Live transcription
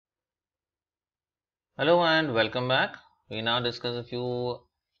Hello and welcome back. We now discuss a few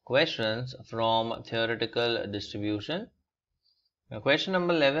questions from theoretical distribution. Now, question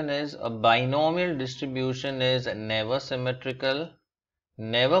number 11 is a binomial distribution is never symmetrical,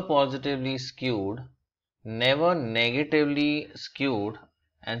 never positively skewed, never negatively skewed,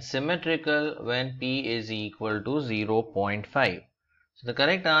 and symmetrical when p is equal to 0.5. So the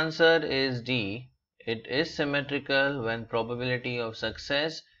correct answer is D. It is symmetrical when probability of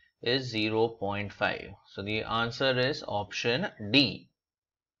success is 0.5. So the answer is option D.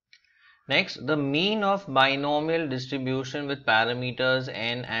 Next, the mean of binomial distribution with parameters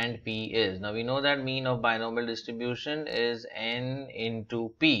n and p is. Now we know that mean of binomial distribution is n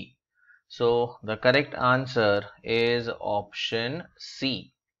into p. So the correct answer is option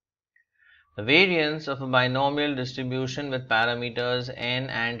C. The variance of a binomial distribution with parameters n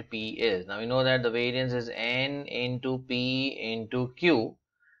and p is. Now we know that the variance is n into p into q,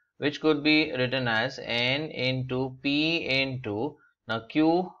 which could be written as n into p into, now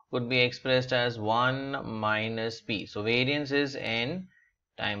q could be expressed as 1 minus p. So variance is n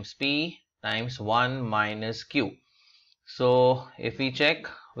times p times 1 minus q. So if we check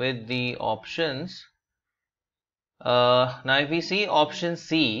with the options, now if we see option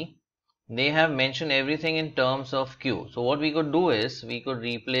C, they have mentioned everything in terms of q. So what we could do is we could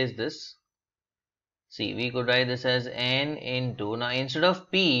replace this. See, we could write this as n into, now instead of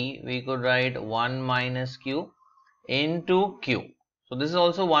p, we could write 1 minus q into q. So this is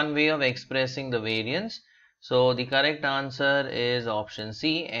also one way of expressing the variance. So the correct answer is option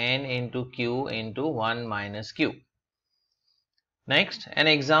C, n into q into 1 minus q. Next, an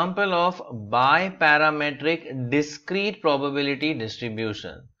example of bi-parametric discrete probability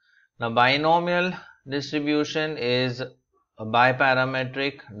distribution. Now binomial distribution is a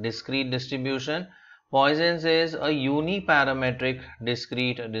bi-parametric discrete distribution. Poisson's is a uniparametric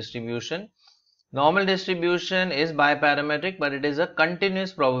discrete distribution. Normal distribution is biparametric, but it is a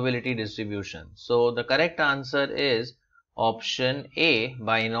continuous probability distribution. So the correct answer is option A,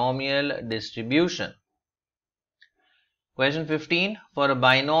 binomial distribution. Question 15. For a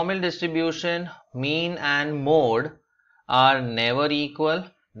binomial distribution, mean and mode are never equal.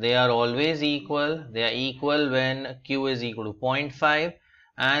 They are always equal. They are equal when q is equal to 0.5.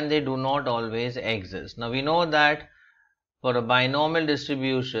 and they do not always exist. Now we know that for a binomial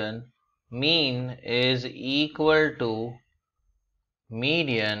distribution, mean is equal to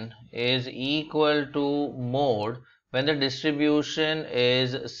median is equal to mode when the distribution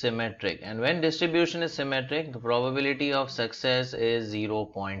is symmetric, and when distribution is symmetric, the probability of success is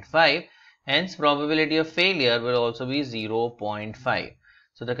 0.5, hence probability of failure will also be 0.5.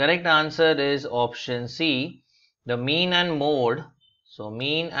 So the correct answer is option C, the mean and mode. So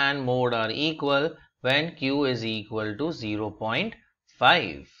mean and mode are equal when q is equal to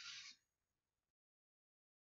 0.5.